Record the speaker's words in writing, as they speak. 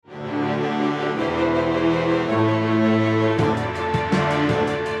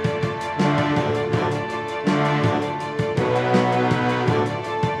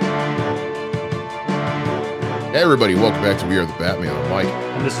Hey everybody, welcome back to We Are the Batman. I'm Mike.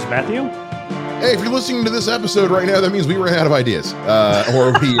 And this is Matthew. Hey, if you're listening to this episode right now, that means we ran out of ideas,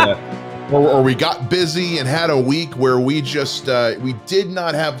 or we got busy and had a week where we just we did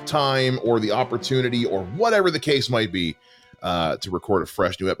not have time or the opportunity or whatever the case might be to record a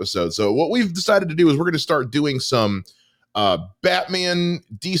fresh new episode. So what we've decided to do is we're going to start doing some Batman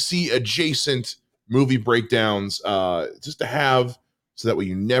DC adjacent movie breakdowns, just to have. So that way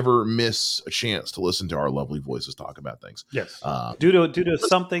you never miss a chance to listen to our lovely voices talk about things. Yes. Due to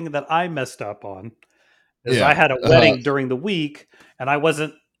something that I messed up on, is Yeah. I had a wedding during the week, and I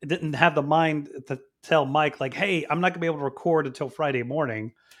didn't have the mind to tell Mike, like, hey, I'm not gonna be able to record until Friday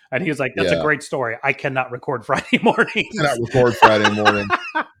morning. And he was like, that's a great story. I cannot record Friday morning. Cannot record Friday morning.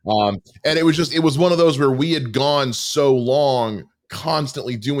 And it was one of those where we had gone so long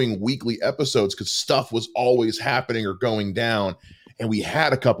constantly doing weekly episodes because stuff was always happening or going down. And we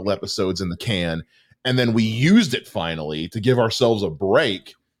had a couple episodes in the can, and then we used it finally to give ourselves a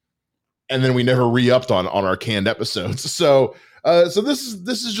break. And then we never re-upped on our canned episodes. So this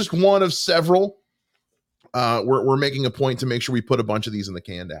is just one of several. We're making a point to make sure we put a bunch of these in the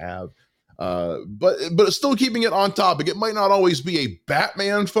can to have. But still keeping it on topic. It might not always be a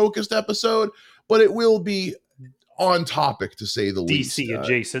Batman focused episode, but it will be on topic to say the least. DC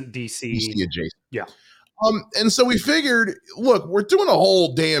adjacent. Yeah. And so we figured, look, we're doing a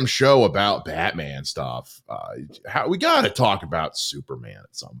whole damn show about Batman stuff. We got to talk about Superman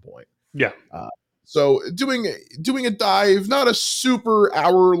at some point. Yeah. So doing a dive, not a super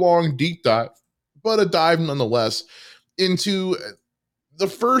hour-long deep dive, but a dive nonetheless into the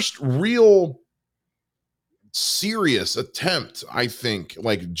first real serious attempt, I think,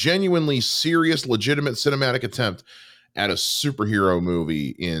 like genuinely serious, legitimate cinematic attempt at a superhero movie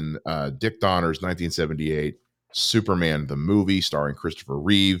in Dick Donner's 1978 Superman the movie, starring Christopher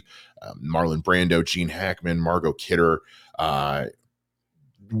Reeve, Marlon Brando, Gene Hackman, Margot Kidder. There's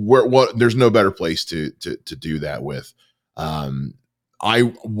no better place to do that with.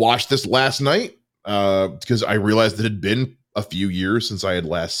 I watched this last night because I realized that it had been a few years since I had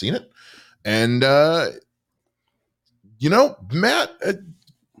last seen it, and Matt,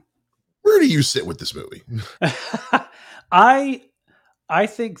 where do you sit with this movie? I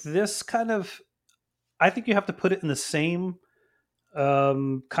think this I think you have to put it in the same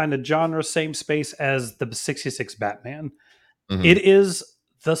kind of genre, same space as the 66 Batman. Mm-hmm. It is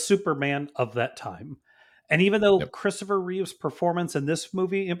the Superman of that time. And even though Christopher Reeve's performance in this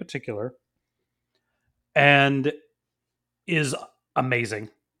movie in particular and is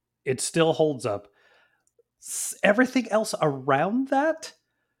amazing, it still holds up. Everything else around that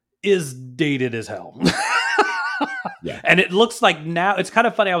is dated as hell. Yeah. And it looks like now, it's kind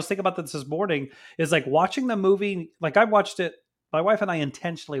of funny. I was thinking about this morning, is like watching the movie. Like I watched it, my wife and I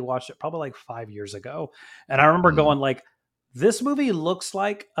intentionally watched it probably like 5 years ago. And I remember going like, this movie looks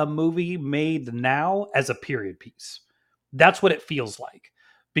like a movie made now as a period piece. That's what it feels like.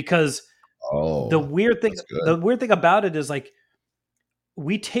 Because the weird thing about it is like,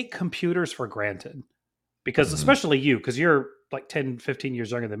 we take computers for granted. Because especially you, because you're like 10, 15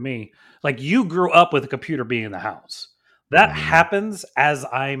 years younger than me, like you grew up with a computer being in the house. That happens as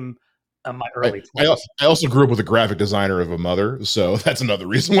I'm in my early 20s. I also grew up with a graphic designer of a mother, so that's another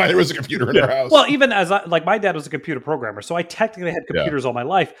reason why there was a computer in our house. Well, even as my dad was a computer programmer, so I technically had computers all my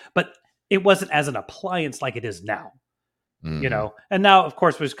life, but it wasn't as an appliance like it is now. You know, and now, of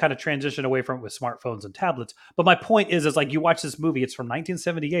course, we've kind of transitioned away from it with smartphones and tablets. But my point is like you watch this movie, it's from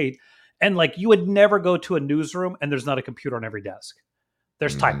 1978. And like you would never go to a newsroom and there's not a computer on every desk.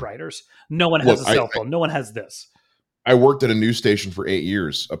 There's typewriters. No one has a cell phone. No one has this. I worked at a news station for 8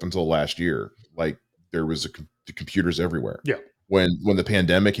 years up until last year. Like there was the computers everywhere. Yeah. When the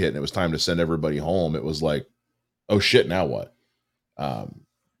pandemic hit and it was time to send everybody home, it was like, oh shit, now what?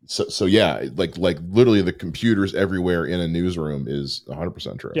 So yeah, like literally the computers everywhere in a newsroom is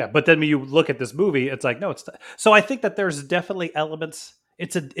 100% true. Yeah, but then when you look at this movie, it's like no, so I think that there's definitely elements.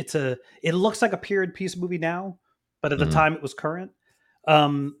 It looks like a period piece movie now, but at the time it was current.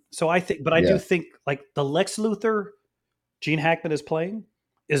 So I think, but I do think like the Lex Luthor Gene Hackman is playing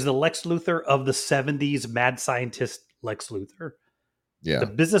is the Lex Luthor of the 70s mad scientist Lex Luthor. Yeah. The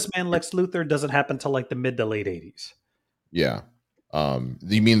businessman Lex Luthor doesn't happen till like the mid to late 80s. Yeah.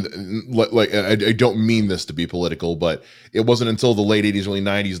 You mean like I don't mean this to be political, but it wasn't until the late 80s, early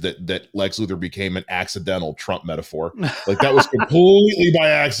 90s that Lex Luthor became an accidental Trump metaphor. Like that was completely by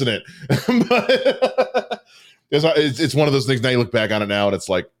accident. But it's one of those things. Now you look back on it now, and it's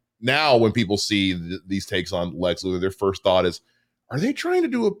like now when people see these takes on Lex Luthor, their first thought is, "Are they trying to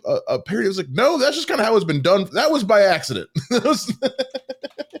do a parody?" It was like, no, that's just kind of how it's been done. That was by accident.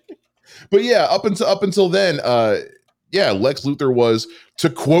 But yeah, up until then, yeah, Lex Luthor was, to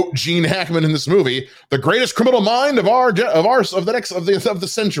quote Gene Hackman in this movie, the greatest criminal mind of the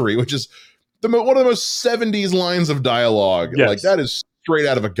century, which is one of the most 70s lines of dialogue. Yes. Like, that is straight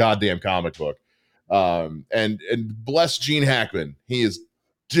out of a goddamn comic book. And bless Gene Hackman. He is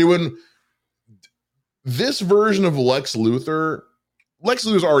doing this version of Lex Luthor. Lex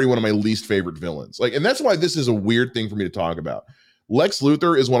Luthor is already one of my least favorite villains. Like, and that's why this is a weird thing for me to talk about. Lex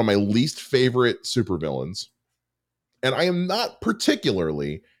Luthor is one of my least favorite supervillains. And I am not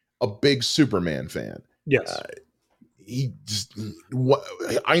particularly a big Superman fan. Yes.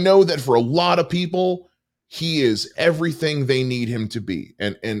 I know that for a lot of people, he is everything they need him to be.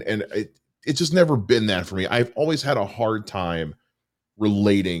 And it's just never been that for me. I've always had a hard time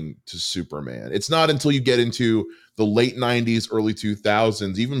relating to Superman. It's not until you get into the late 90s, early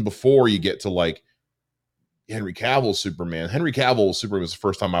 2000s, even before you get to like Henry Cavill's Superman. Henry Cavill's Superman was the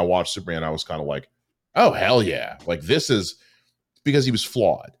first time I watched Superman. I was kind of like, oh, hell yeah. Like, this is because he was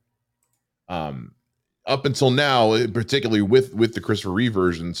flawed. Up until now, particularly with the Christopher Reeve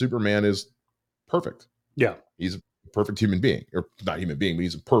version, Superman is perfect. Yeah. He's a perfect human being, or not human being, but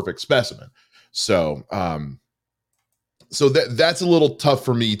he's a perfect specimen. So, so that's a little tough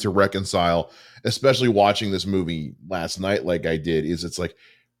for me to reconcile, especially watching this movie last night like I did. It's like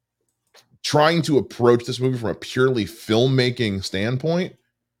trying to approach this movie from a purely filmmaking standpoint.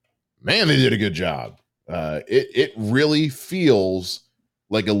 Man, they did a good job. It really feels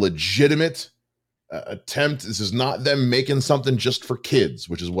like a legitimate attempt. This is not them making something just for kids,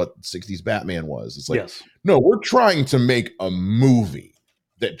 which is what 60s Batman was. It's like, yes. No, we're trying to make a movie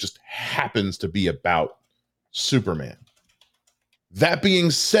that just happens to be about Superman. That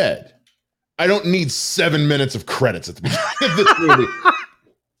being said, I don't need 7 minutes of credits at the beginning of this movie.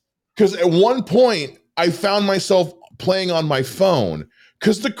 Because at one point, I found myself playing on my phone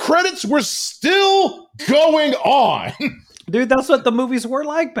because the credits were still going on. Dude, that's what the movies were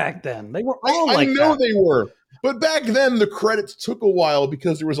like back then. They were all like that. I know they were. But back then, the credits took a while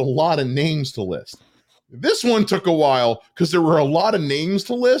because there was a lot of names to list. This one took a while because there were a lot of names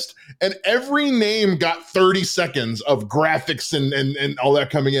to list, and every name got 30 seconds of graphics and all that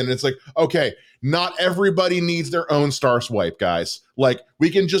coming in. And it's like, okay, not everybody needs their own star swipe, guys. Like, we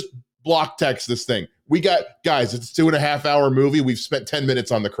can just block text this thing. We got, guys, it's a 2.5 hour movie. We've spent 10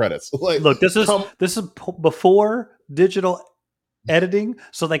 minutes on the credits. Like, look, this is before digital editing,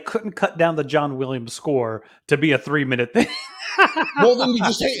 so they couldn't cut down the John Williams score to be a 3-minute thing. Well, then you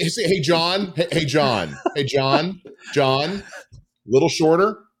just say, hey, John, John, little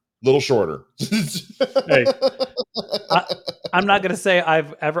shorter. Hey, I'm not going to say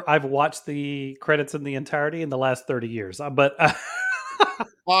I've watched the credits in the entirety in the last 30 years, but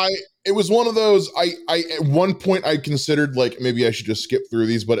it was one of those. I at one point I considered like maybe I should just skip through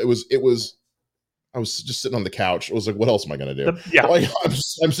these, but it was. I was just sitting on the couch. I was like, what else am I going to do? Like,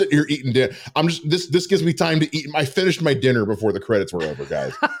 I'm sitting here eating dinner. This gives me time to eat. I finished my dinner before the credits were over,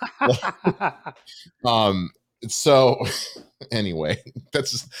 guys. So anyway,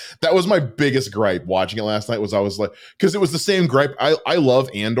 that was my biggest gripe watching it last night. I was like, because it was the same gripe. I love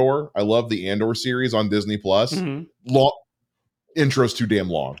Andor. I love the Andor series on Disney Plus. Mm-hmm. Long intro's too damn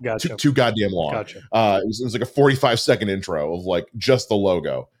long. Gotcha. Too goddamn long. Gotcha. It was like a 45-second intro of like just the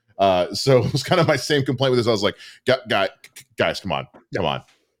logo. So it was kind of my same complaint with this. I was like, guys, come on.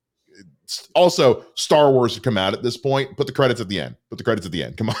 Also, Star Wars had come out at this point. Put the credits at the end.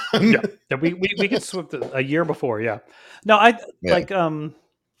 Come on. Yeah, we could swoop a year before. Yeah. No, like. Do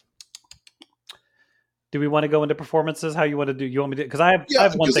we want to go into performances? How you want to do? You want me to? Because I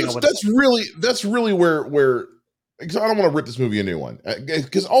have one thing. That's really where. Because I don't want to rip this movie a new one.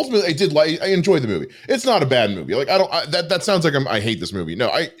 Because ultimately, I enjoyed the movie. It's not a bad movie. Like that sounds like I hate this movie.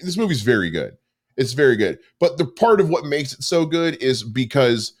 No, this movie's very good. It's very good. But the part of what makes it so good is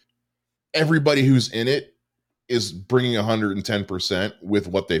because everybody who's in it is bringing 110% with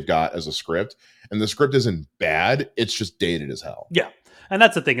what they've got as a script, and the script isn't bad. It's just dated as hell. Yeah, and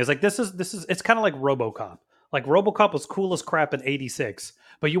that's the thing is like this is it's kind of like RoboCop. Like RoboCop was cool as crap in '86,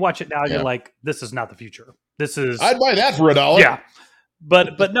 but you watch it now, you're like, this is not the future. I'd buy that for $1. Yeah.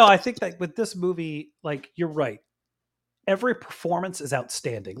 But no, I think that with this movie, like, you're right. Every performance is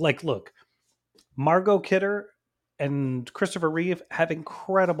outstanding. Like, look, Margot Kidder and Christopher Reeve have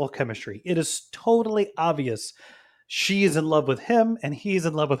incredible chemistry. It is totally obvious she is in love with him and he's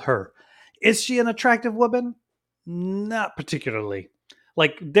in love with her. Is she an attractive woman? Not particularly.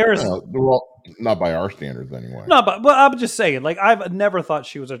 Like, there's not by our standards anyway. No, but I'm just saying, like, I've never thought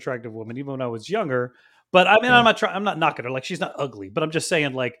she was an attractive woman, even when I was younger. But I mean, I'm not knocking her. Like, she's not ugly, but I'm just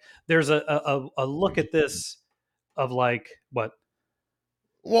saying, like, there's a look at this of like what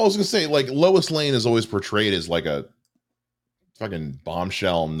Well, I was gonna say, like, Lois Lane is always portrayed as like a fucking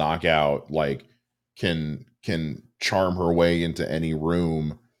bombshell knockout, like can charm her way into any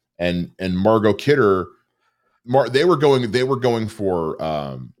room. And Margot Kidder, they were going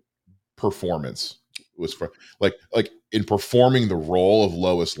for performance. It was for like in performing the role of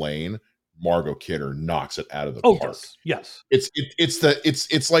Lois Lane, Margot Kidder knocks it out of the Oh, park. yes. It's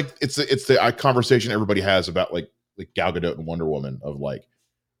the conversation everybody has about like Gal Gadot and Wonder Woman of like,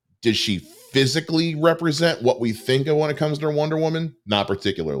 did she physically represent what we think of when it comes to Wonder Woman? Not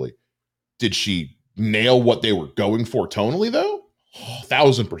particularly. Did she nail what they were going for tonally though?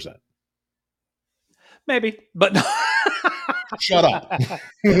 1,000%. Maybe, but Shut up.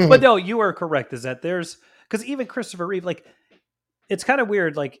 But no, you are correct. Is that there's because even Christopher Reeve, like, it's kind of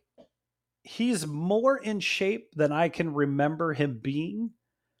weird. Like, he's more in shape than I can remember him being,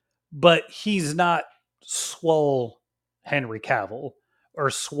 but he's not swole Henry Cavill or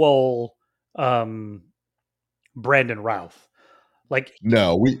swole Brandon Routh. Like,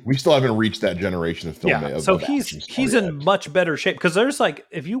 No, we still haven't reached that generation of film. yeah, so he's in much better shape because there's like,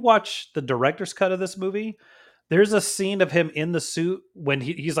 if you watch the director's cut of this movie, there's a scene of him in the suit when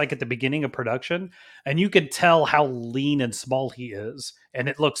he's like at the beginning of production, and you can tell how lean and small he is, and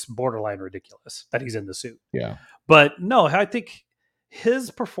it looks borderline ridiculous that he's in the suit. Yeah. But no, I think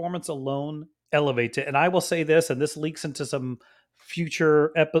his performance alone elevates it. And I will say this, and this leaks into some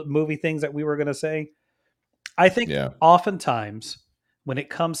future movie things that we were going to say. I think oftentimes when it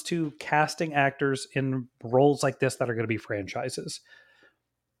comes to casting actors in roles like this that are going to be franchises,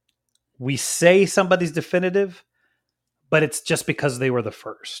 we say somebody's definitive, but it's just because they were the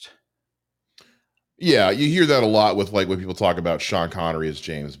first. Yeah, you hear that a lot with like when people talk about Sean Connery as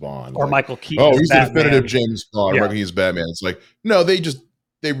James Bond or like, Michael Keaton. Oh, he's the definitive James Bond. Yeah. Michael Keaton's Batman. It's like, no,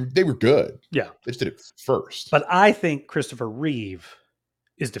 they were good. Yeah, they just did it first. But I think Christopher Reeve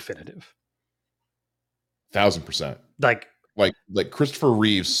is definitive. 1,000%. Like Christopher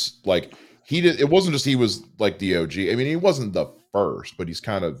Reeves, like he did. It wasn't just he was like the OG. I mean, he wasn't the first, but he's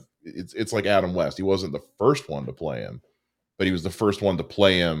kind of. It's like Adam West. He wasn't the first one to play him, but he was the first one to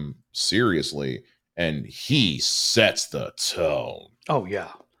play him seriously, and he sets the tone. Oh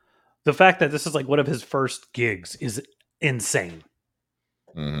yeah, the fact that this is like one of his first gigs is insane.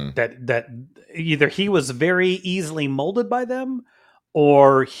 Mm-hmm. That either he was very easily molded by them,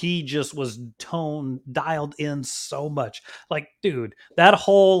 or he just was dialed in so much. Like, dude, that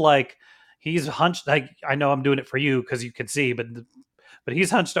whole like he's hunched. Like, I know I'm doing it for you because you can see, but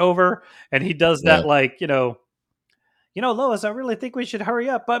he's hunched over and he does that like, you know, Lois, I really think we should hurry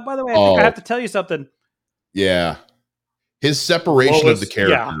up. But by the way, I think I have to tell you something. Yeah, his separation of the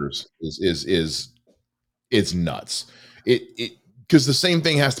characters is it's nuts. It because the same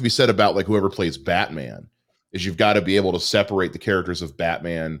thing has to be said about like whoever plays Batman. Is you've got to be able to separate the characters of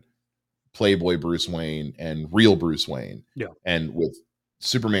Batman, Playboy Bruce Wayne, and real Bruce Wayne. Yeah. And with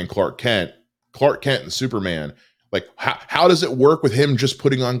Superman, Clark Kent and Superman, like how does it work with him just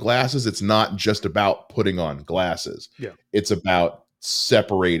putting on glasses? It's not just about putting on glasses. Yeah. It's about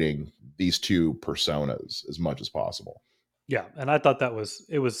separating these two personas as much as possible. Yeah. And I thought it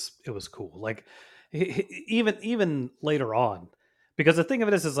was cool. Like even later on, because the thing of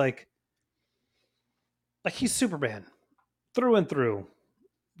it is like he's Superman through and through.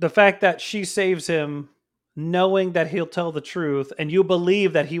 The fact that she saves him knowing that he'll tell the truth and you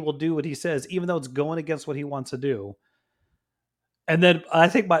believe that he will do what he says, even though it's going against what he wants to do. And then I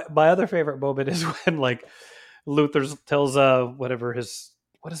think my other favorite moment is when like Luther tells what is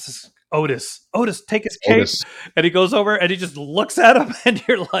this? Otis, take his cape. And he goes over and he just looks at him and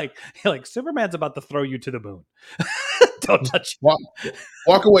you're like Superman's about to throw you to the moon. Don't touch him.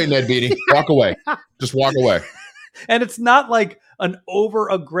 Walk away, Ned Beatty. Walk away. Just walk away. And it's not like an over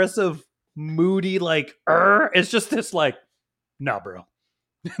aggressive, moody, like, it's just this like, nah, bro.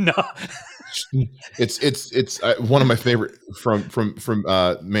 No. It's one of my favorite from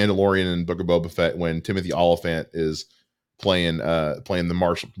Mandalorian and Book of Boba Fett when Timothy Oliphant is playing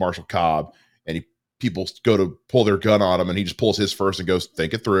the Marshall Cobb and people go to pull their gun on him and he just pulls his first and goes,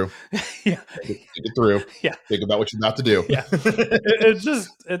 think it through. Yeah. Think it through. Yeah. Think about what you're about to do. Yeah.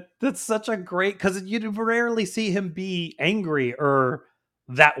 It's such a great, because you rarely see him be angry or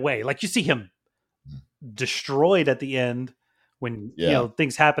that way. Like you see him destroyed at the end when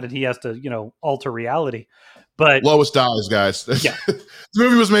things happen and he has to alter reality. But Lois dies, guys. Yeah. This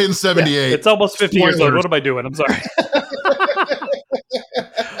movie was made in 78. It's almost 50 years old. What am I doing? I'm sorry.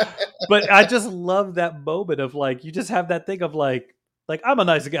 But I just love that moment of like, you just have that thing of like I'm a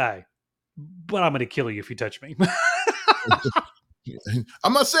nice guy, but I'm going to kill you if you touch me.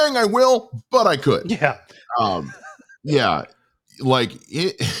 I'm not saying I will, but I could. Yeah. Yeah. like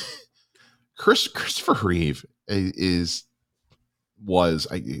it. Christopher Reeve was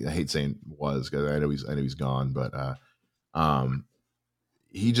I hate saying was because I know he's gone, but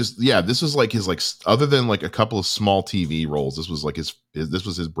he just this was like his other than like a couple of small TV roles, this was like his this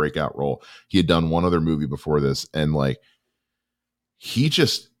was his breakout role. He had done one other movie before this, and like he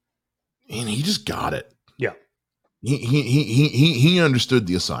just got it. Yeah, he understood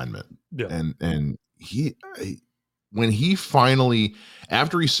the assignment. Yeah. And he when he finally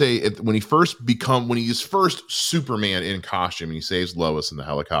after he when he's first Superman in costume and he saves Lois in the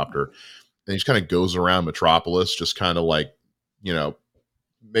helicopter, and he just kind of goes around Metropolis just kind of like, you know,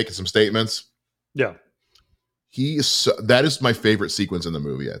 making some statements. Yeah. That is my favorite sequence in the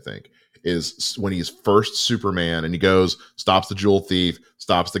movie, I think, is when he's first Superman and he goes, stops the jewel thief,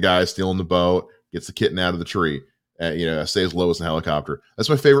 stops the guy stealing the boat, gets the kitten out of the tree, saves Lois in the helicopter. That's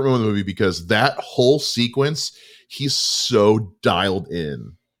my favorite moment in the movie because that whole sequence, he's so dialed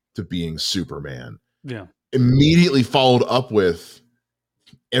in to being Superman. Yeah. Immediately followed up with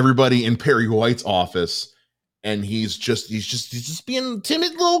everybody in Perry White's office, and he's just being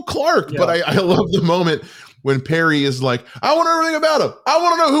timid little Clark. Yeah. But I love the moment when Perry is like, I want everything about him. I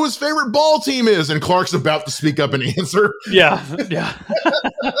want to know who his favorite ball team is. And Clark's about to speak up and answer. Yeah. Yeah.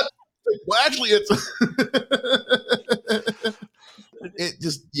 Well, actually, it's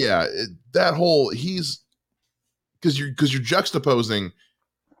that whole because you're juxtaposing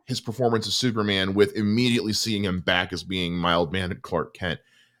his performance as Superman with immediately seeing him back as being mild-mannered Clark Kent,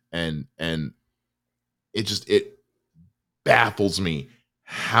 and it baffles me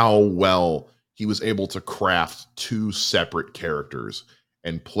how well he was able to craft two separate characters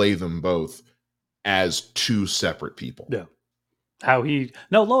and play them both as two separate people. Yeah.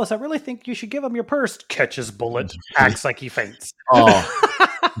 No, Lois, I really think you should give him your purse. Catches bullet, acts like he faints.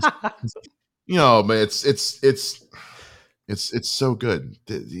 Oh, man, it's so good.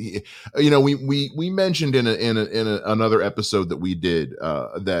 We mentioned in another episode that we did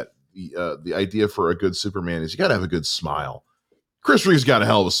that the idea for a good Superman is you got to have a good smile. Chris Reeve's got a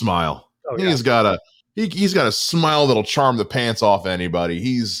hell of a smile. Oh, yeah. He's got a smile that'll charm the pants off anybody.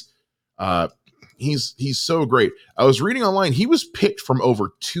 He's so great. I was reading online, he was picked from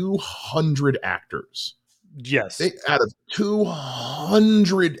over 200 actors. Yes. Out of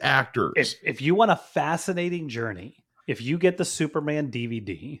 200 actors. If you want a fascinating journey, if you get the Superman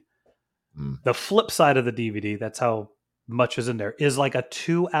DVD, the flip side of the DVD, that's how much is in there, is like a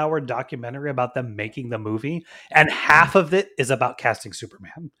 2-hour documentary about them making the movie. And half of it is about casting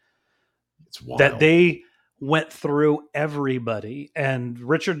Superman. It's wild. That they went through everybody. And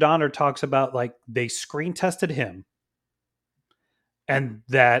Richard Donner talks about like they screen tested him, and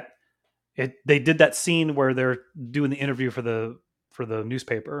that they did that scene where they're doing the interview for the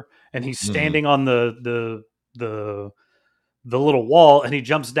newspaper, and he's standing on the little wall, and he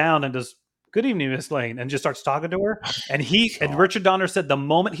jumps down and does, "Good evening, Miss Lane," and just starts talking to her. And and Richard Donner said the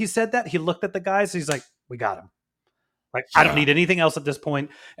moment he said that, he looked at the guys, he's like, "We got him. Like, I don't need anything else at this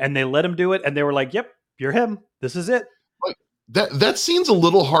point." And they let him do it, and they were like, "Yep, you're him. This is it." Like, that scene's a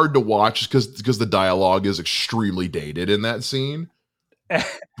little hard to watch because the dialogue is extremely dated in that scene.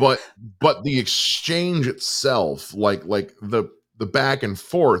 but the exchange itself, like the back and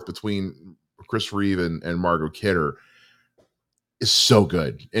forth between Chris Reeve and Margot Kidder is so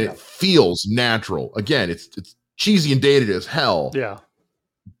good, and it feels natural. Again, it's cheesy and dated as hell. Yeah,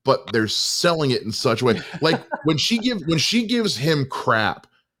 but they're selling it in such a way. Like when she gives him crap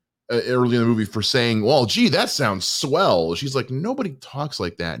early in the movie for saying, "Well, gee, that sounds swell." She's like, "Nobody talks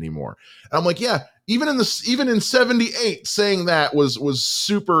like that anymore." And I'm like, "Yeah, even in 78, saying that was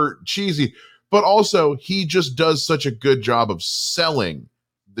super cheesy." But also, he just does such a good job of selling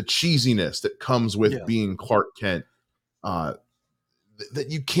the cheesiness that comes with being Clark Kent. That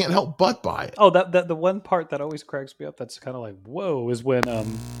you can't help but buy it. Oh, that the one part that always cracks me up, that's kind of like, whoa, is when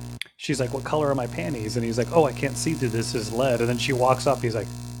she's like, "What color are my panties?" And he's like, "Oh, I can't see through this is lead." And then she walks up, he's like,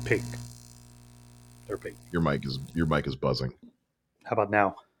 "Pink. They're pink." Your mic is buzzing. How about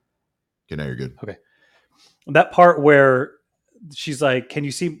now? Okay, now you're good. Okay. That part where she's like, "Can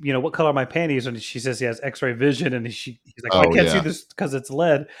you see, what color are my panties?" And she says he has X-ray vision, and he's like, "I can't see this because it's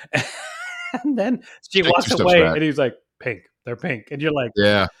lead." And then she walks away, and he's like, "Pink. They're pink." And you're like,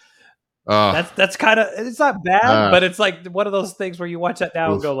 yeah. That's kind of, it's not bad, but it's like one of those things where you watch that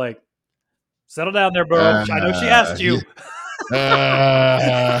now and go like, "Settle down there, bro. I know she asked you."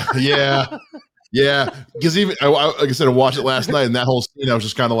 Yeah. Because even like I said, I watched it last night, and that whole scene, I was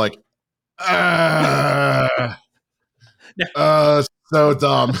just kind of like, so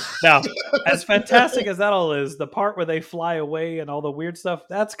dumb. Now, as fantastic as that all is, the part where they fly away and all the weird stuff,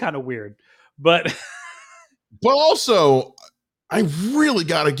 that's kind of weird. But also, I really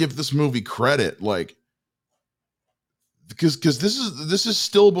got to give this movie credit, like, because this is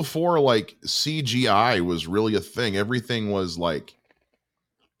still before like CGI was really a thing. Everything was like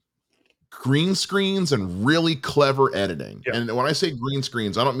green screens and really clever editing. Yeah. And when I say green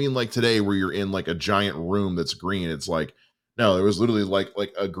screens, I don't mean like today where you're in like a giant room that's green. It's like, no, it was literally like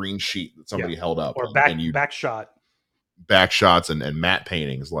a green sheet that somebody held up, or and you back shot. back shots and matte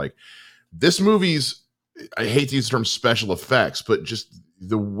paintings. Like this movie's, I hate to use the term special effects, but just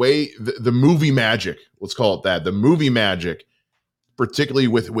the way the movie magic, let's call it that, the movie magic, particularly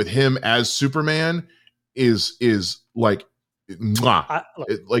with him as Superman, is like mwah.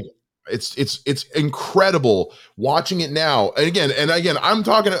 Like it's incredible watching it now. And again, I'm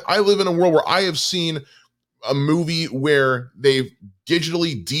talking, I live in a world where I have seen a movie where they've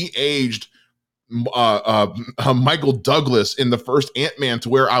digitally de-aged Michael Douglas in the first Ant-Man to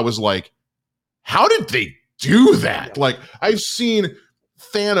where I was like, how did they do that? Like, I've seen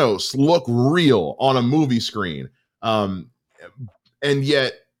Thanos look real on a movie screen. And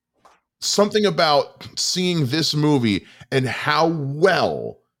yet something about seeing this movie and how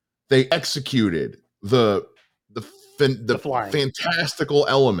well they executed the fantastical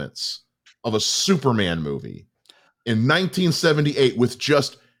elements of a Superman movie in 1978 with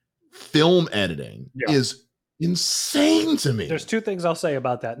just film editing is insane to me. There's two things I'll say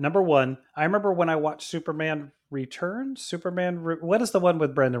about that. Number one, I remember when I watched Superman Returns. What is the one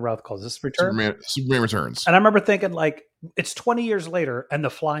with Brandon Routh called? Is this Return? Superman Returns. And I remember thinking, like, it's 20 years later and the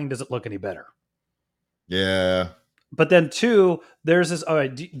flying doesn't look any better. Yeah. But then two, there's this, all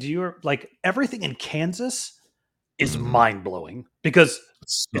right, do you like everything in Kansas is mind blowing because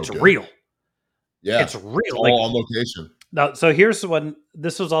it's real. Yeah. It's real. It's all on location. Now, so here's one.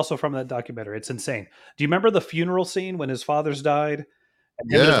 This was also from that documentary. It's insane. Do you remember the funeral scene when his father's died?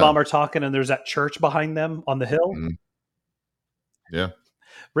 And him and his mom are talking, and there's that church behind them on the hill. Yeah.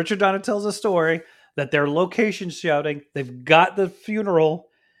 Richard Donner tells a story that their location shouting. They've got the funeral,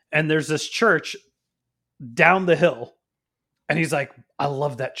 and there's this church down the hill. And he's like, I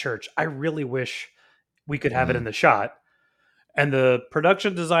love that church. I really wish we could have it in the shot. And the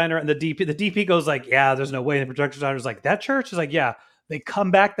production designer and the DP goes like, yeah, there's no way. And the production designer's like, that church is like, yeah. They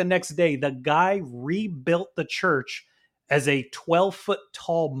come back the next day. The guy rebuilt the church as a 12-foot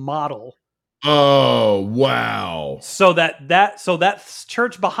tall model. Oh, wow. So that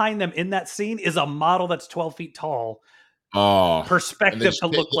church behind them in that scene is a model that's 12 feet tall. Oh, perspective to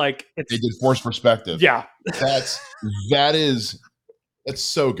look like they did forced perspective. Yeah. That's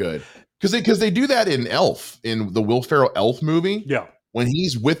so good. Because they do that in Elf, in the Will Ferrell Elf movie. Yeah. When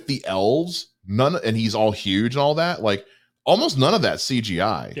he's with the elves, and he's all huge and all that, like almost none of that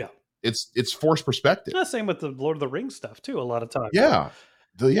CGI. Yeah. It's forced perspective. Yeah, same with the Lord of the Rings stuff too, a lot of times. Yeah.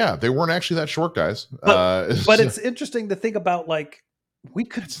 They weren't actually that short, guys. But it's interesting to think about, like, we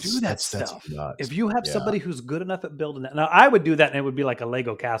could do that stuff. If you have somebody who's good enough at building that. Now, I would do that and it would be like a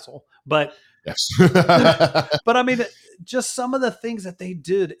Lego castle. But yes. But I mean, just some of the things that they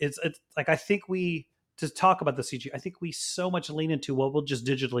did, it's like, I think to talk about the CG, I think we so much lean into, well, we'll just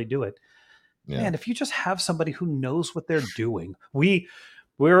digitally do it. Yeah. Man, if you just have somebody who knows what they're doing,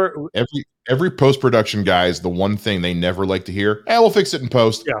 we're every post-production guys, the one thing they never like to hear, we'll fix it in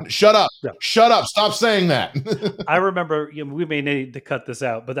post. Yeah. Shut up. Yeah. Shut up. Stop saying that. I remember, we may need to cut this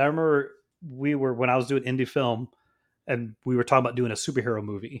out, but I remember when I was doing indie film and we were talking about doing a superhero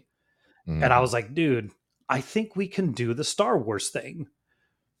movie. And I was like, dude, I think we can do the Star Wars thing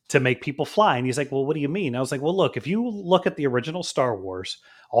to make people fly. And he's like, well, what do you mean? I was like, well, look, if you look at the original Star Wars,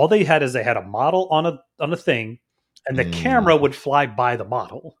 all they had is they had a model on a thing, and the camera would fly by the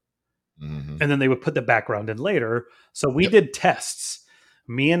model. And then they would put the background in later. So we did tests,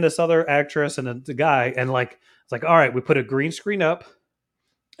 me and this other actress and the guy, and like, it's like, all right, we put a green screen up,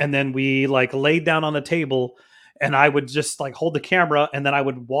 and then we like laid down on the table, and I would just like hold the camera, and then I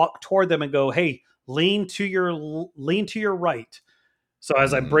would walk toward them and go, hey, lean to your right. So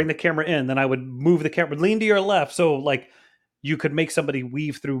as I bring the camera in, then I would move the camera, lean to your left. So like you could make somebody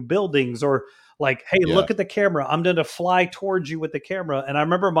weave through buildings, or like, hey, look at the camera. I'm going to fly towards you with the camera. And I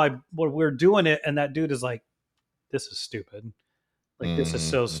remember when we're doing it, and that dude is like, this is stupid. Like, this is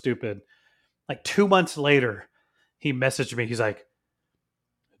so stupid. Like 2 months later, he messaged me. He's like,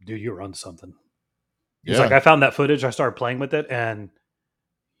 dude, you're on something. He's like, I found that footage. I started playing with it, and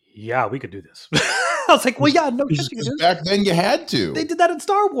yeah, we could do this. I was like, well, yeah, no shit, you could do back then you had to. They did that in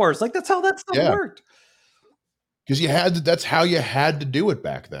Star Wars. Like, that's how that stuff worked. Because that's how you had to do it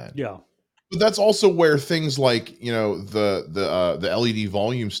back then. Yeah. But that's also where things like, the LED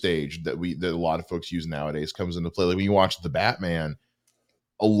volume stage that a lot of folks use nowadays comes into play. Like when you watch the Batman,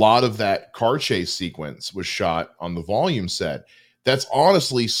 a lot of that car chase sequence was shot on the volume set. That's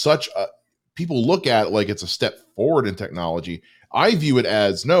honestly such a, people look at it like it's a step forward in technology. I view it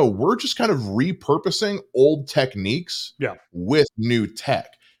as, no, we're just kind of repurposing old techniques with new tech.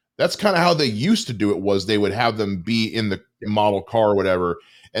 That's kind of how they used to do it. Was they would have them be in the model car or whatever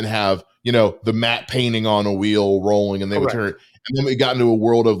and have, you know, the matte painting on a wheel rolling, and they would turn it. And then we got into a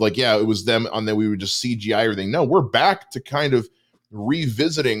world of like, yeah, it was them, and then we would just CGI everything. No, we're back to kind of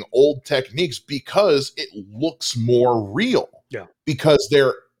revisiting old techniques because it looks more real. Yeah. Because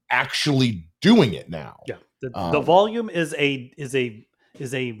they're actually doing it now. Yeah. The volume is a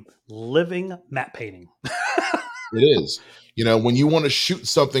living matte painting. It is. You know, when you want to shoot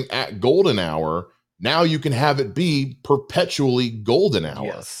something at golden hour, now you can have it be perpetually golden hour.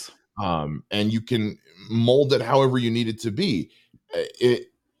 Yes. And you can mold it however you need it to be.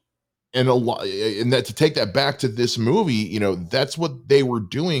 And that, to take that back to this movie, you know, that's what they were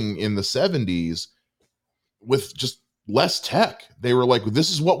doing in the 70s with just less tech. They were like, this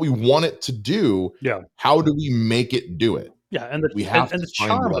is what we want it to do. Yeah. How do we make it do it? Yeah. And the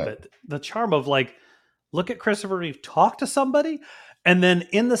charm of it, the charm of like, look at Christopher Reeve talk to somebody and then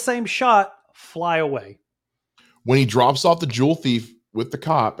in the same shot, fly away. When he drops off the jewel thief with the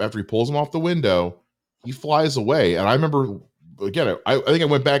cop, after he pulls him off the window, he flies away. And I remember, again, I think I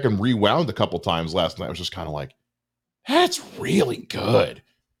went back and rewound a couple times last night. I was just kind of like, that's really good.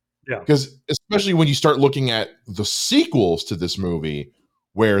 Yeah. Because especially when you start looking at the sequels to this movie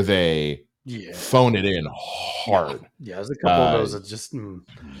where they phone it in hard. Yeah, there's a couple of those that just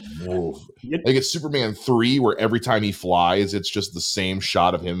like it's Superman 3, where every time he flies, it's just the same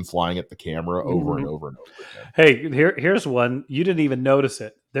shot of him flying at the camera over and over and over again. Hey, here's one. You didn't even notice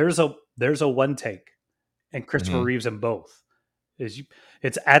it. There's a one take, and Christopher Reeves in both.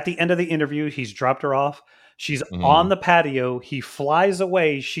 It's at the end of the interview. He's dropped her off. She's on the patio. He flies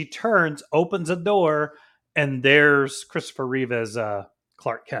away. She turns, opens a door, and there's Christopher Reeve as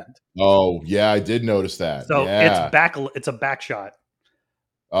Clark Kent. Oh yeah, I did notice that. So it's a back shot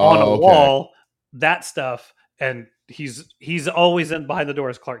on a wall. That stuff, and he's always in behind the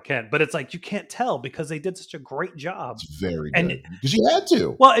door as Clark Kent. But it's like you can't tell because they did such a great job. It's very good because you had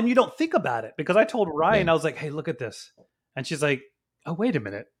to. Well, and you don't think about it because I told Ryan, I was like, "Hey, look at this," and she's like, "Oh, wait a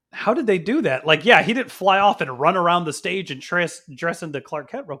minute." How did they do that? Like, yeah, he didn't fly off and run around the stage and dress into Clark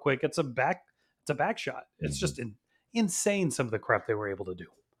Kent real quick. It's a back shot. It's just insane some of the crap they were able to do.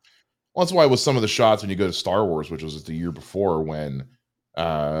 Well, that's why with some of the shots when you go to Star Wars, which was the year before, when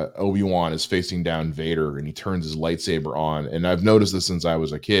Obi-Wan is facing down Vader and he turns his lightsaber on, and I've noticed this since I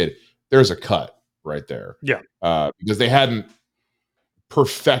was a kid, there's a cut right there. Yeah. Because they hadn't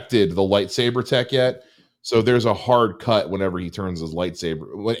perfected the lightsaber tech yet. So there's a hard cut whenever he turns his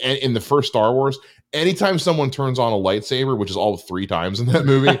lightsaber. In the first Star Wars, anytime someone turns on a lightsaber, which is all 3 times in that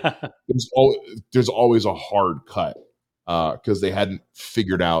movie, there's always a hard cut because they hadn't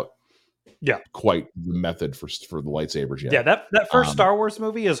figured out quite the method for the lightsabers yet. Yeah, that first Star Wars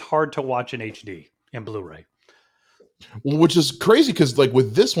movie is hard to watch in HD and Blu-ray. Well, which is crazy because like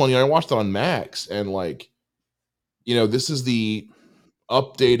with this one, I watched it on Max, and like, this is the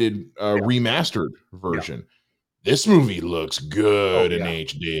updated remastered version. This movie looks good in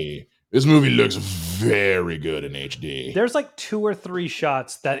HD. This movie looks very good in HD. There's like 2 or 3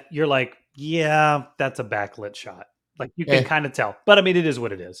 shots that you're like, yeah, that's a backlit shot. Like you can kind of tell. But I mean, it is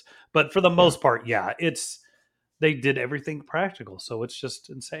what it is. But for the most part, they did everything practical. So it's just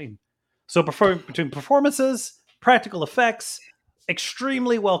insane. So between performances, practical effects,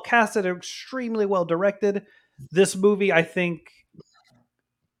 extremely well casted, extremely well directed, this movie, I think,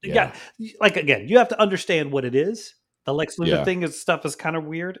 like again, you have to understand what it is. The Lex Luthor thing is kind of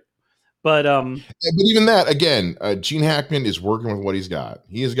weird, but even that, again, Gene Hackman is working with what he's got.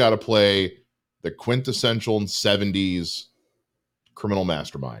 He has got to play the quintessential 70s criminal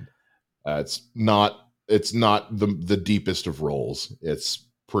mastermind. It's not the deepest of roles. It's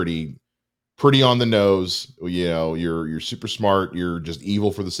pretty on the nose. You're super smart. You're just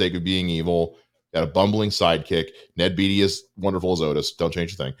evil for the sake of being evil. Got a bumbling sidekick. Ned Beatty is wonderful as Otis. Don't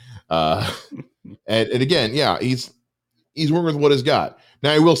change a thing. And again, he's working with what he's got.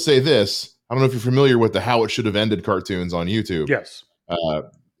 Now, I will say this. I don't know if you're familiar with the How It Should Have Ended cartoons on YouTube. Yes.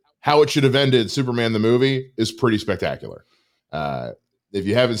 How It Should Have Ended, Superman the movie, is pretty spectacular. If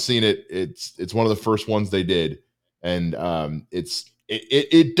you haven't seen it, it's one of the first ones they did. And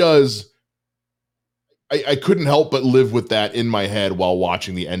it does... I couldn't help but live with that in my head while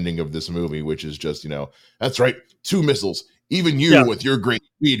watching the ending of this movie, which is just, that's right, 2 missiles Even you with your great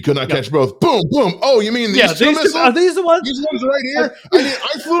speed could not catch both. Boom, boom. Oh, you mean these two missiles? Are these the ones? These ones right here? I mean,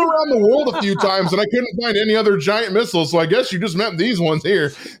 I flew around the world a few times and I couldn't find any other giant missiles, so I guess you just meant these ones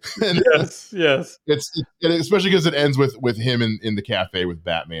here. And yes. It's especially because it ends with him in the cafe with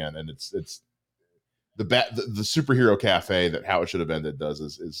Batman, and it's the superhero cafe that How It Should Have Ended does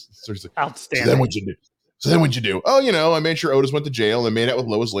is seriously outstanding. So then what'd you do? Oh, I made sure Otis went to jail and made out with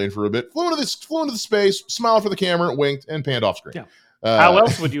Lois Lane for a bit. Flew into the space, smiled for the camera, winked, and panned off screen. Yeah. How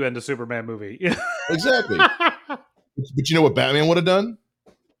else would you end a Superman movie? Exactly. But you know what Batman would have done?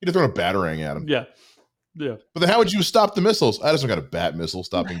 He'd have thrown a batarang at him. Yeah. But then how would you stop the missiles? I just got a bat missile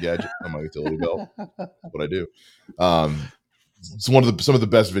stopping gadget on my utility belt. That's what I do. It's some of the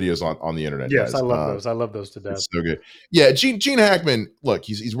best videos on the internet. Yes, guys. I love those. I love those to death. It's so good. Yeah, Gene Hackman. Look,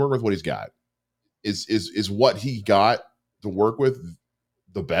 he's working with what he's got. Is what he got to work with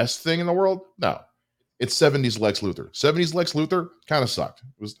the best thing in the world? No, it's 70s Lex Luthor. 70s Lex Luthor kind of sucked.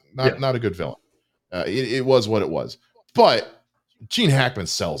 It was not a good villain. It was what it was. But Gene Hackman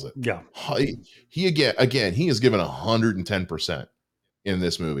sells it. Yeah, he again he is given 110% in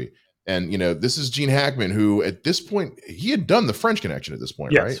this movie. And this is Gene Hackman, who at this point he had done the French Connection at this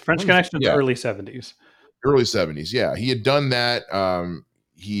point, right? French Connection in the early 70s. Early 70s, yeah, he had done that.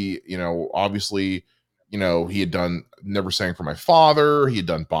 He, obviously, he had done Never Sang for My Father. He had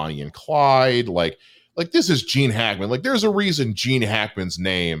done Bonnie and Clyde. Like this is Gene Hackman. Like there's a reason Gene Hackman's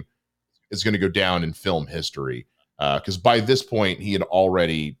name is going to go down in film history. Because by this point he had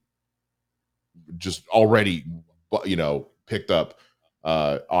already picked up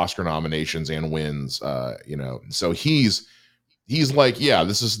Oscar nominations and wins. So he's like, yeah,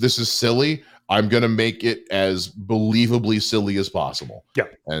 this is silly. I'm gonna make it as believably silly as possible. Yeah.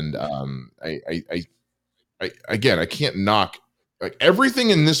 And I can't knock, like,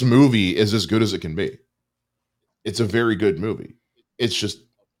 everything in this movie is as good as it can be. It's a very good movie. It's just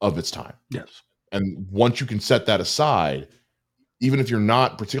of its time. Yes. And once you can set that aside, even if you're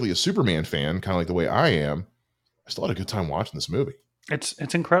not particularly a Superman fan, kind of like the way I am, I still had a good time watching this movie. It's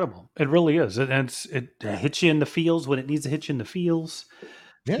incredible. It really is. It hits you in the feels when it needs to hit you in the feels.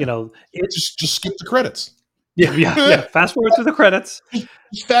 Yeah. Just skip the credits. Yeah. Fast forward through the credits.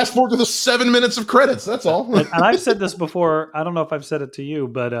 Just fast forward to the 7 minutes of credits. That's all. And I've said this before. I don't know if I've said it to you,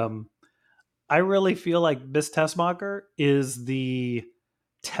 but I really feel like Miss Tessmacher is the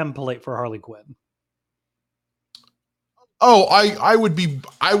template for Harley Quinn. Oh, I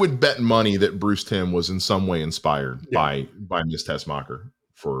would bet money that Bruce Timm was in some way inspired by Miss Tessmacher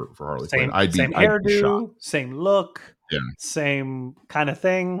for Harley Quinn. Same hairdo, same look, same kind of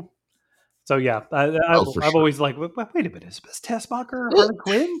thing. So yeah, I've always like, wait a minute, is Miss Tessmacher Harley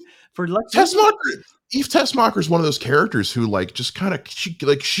Quinn for Lex? Eve Tessmacher is one of those characters who just kind of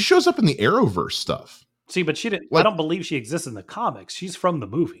she shows up in the Arrowverse stuff. See, but she didn't. I don't believe she exists in the comics. She's from the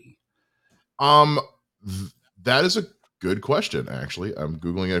movie. That is a good question. Actually, I'm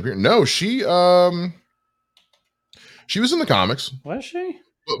googling it up here. No, she was in the comics. Was she?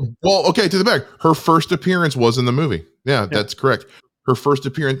 Well, okay, to the back. Her first appearance was in the movie. Yeah, that's correct. Her first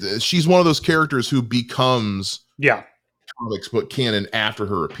appearance. She's one of those characters who becomes comics book canon after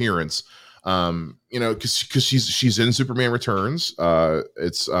her appearance. Because she's in Superman Returns.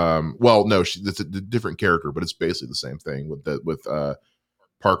 It's it's a different character, but it's basically the same thing with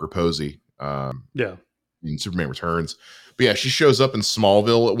Parker Posey. In Superman Returns. But yeah, she shows up in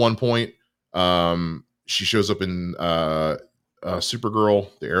Smallville at one point. She shows up in Supergirl,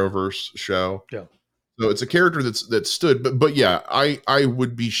 the Arrowverse show. Yeah. So it's a character that stood, but yeah, I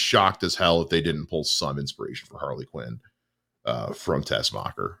would be shocked as hell if they didn't pull some inspiration for Harley Quinn from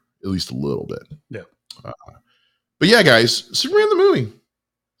Tessmacher, at least a little bit. Yeah. But yeah, guys, Superman the movie.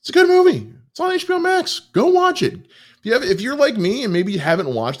 It's a good movie. It's on HBO Max. Go watch it. If you're like me and maybe you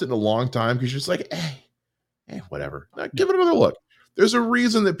haven't watched it in a long time because you're just like, whatever. Give it another look. There's a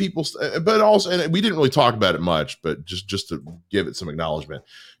reason that people, but also, and we didn't really talk about it much, but just to give it some acknowledgement,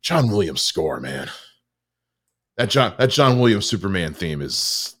 John Williams' score, man. That John Williams Superman theme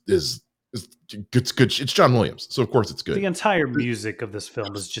is good. It's John Williams, so of course it's good. The entire music of this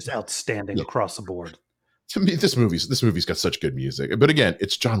film is just outstanding across the board. To me, this movie's got such good music, but again,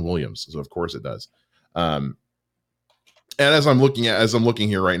 it's John Williams, so of course it does. And as I'm looking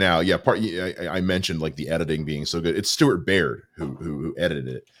here right now, I mentioned like the editing being so good. It's Stuart Baird who edited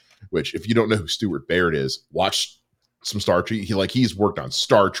it. Which, if you don't know who Stuart Baird is, watch some Star Trek. He's worked on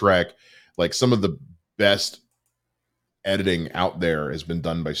Star Trek. Like, some of the best editing out there has been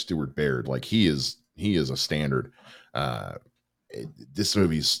done by Stuart Baird. Like, he is a standard. This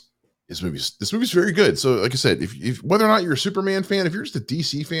movie's very good. So, like I said, if whether or not you're a Superman fan, if you're just a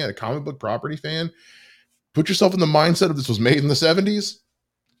DC fan, a comic book property fan, put yourself in the mindset of this was made in the 70s.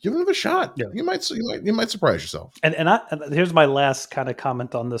 Give it a shot. Yeah. You might surprise yourself. And here's my last kind of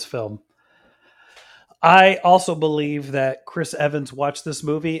comment on this film. I also believe that Chris Evans watched this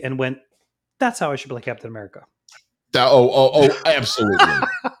movie and went, "That's how I should play Captain America." Absolutely.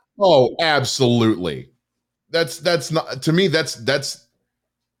 Oh, absolutely. That's not, to me, that's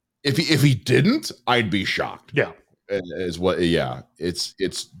if he didn't, I'd be shocked. Yeah. It's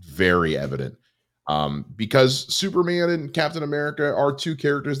very evident. Because Superman and Captain America are two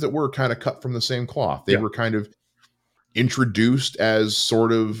characters that were kind of cut from the same cloth. They were kind of introduced as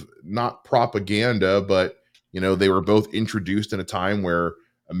sort of not propaganda, but they were both introduced in a time where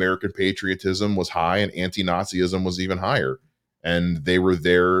American patriotism was high and anti-Nazism was even higher. And they were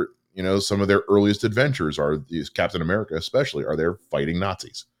there, some of their earliest adventures are these, Captain America especially, are there fighting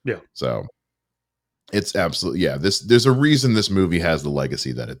Nazis. Yeah. So it's absolutely, there's a reason this movie has the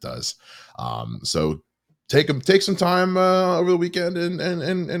legacy that it does. So take some time over the weekend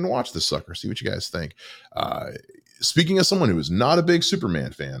and watch this sucker. See what you guys think. Speaking of someone who is not a big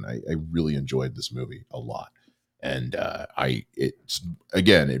Superman fan, I really enjoyed this movie a lot. And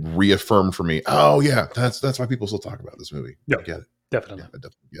it reaffirmed for me, oh yeah, that's why people still talk about this movie. Yeah, I get it. Definitely. Yeah, I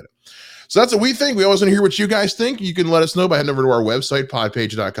definitely get it. So that's what we think. We always want to hear what you guys think. You can let us know by heading over to our website,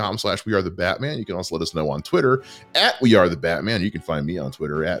 podpage.com/wearethebatman. You can also let us know on Twitter @wearethebatman. You can find me on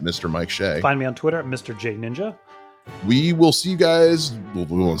Twitter @Mr. Mike Shea. Find me on Twitter @Mr. J Ninja. We will see you guys. We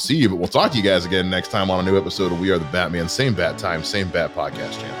won't see you, but we'll talk to you guys again next time on a new episode of We Are the Batman. Same bat time, same bat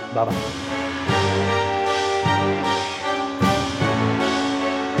podcast channel. Bye-bye.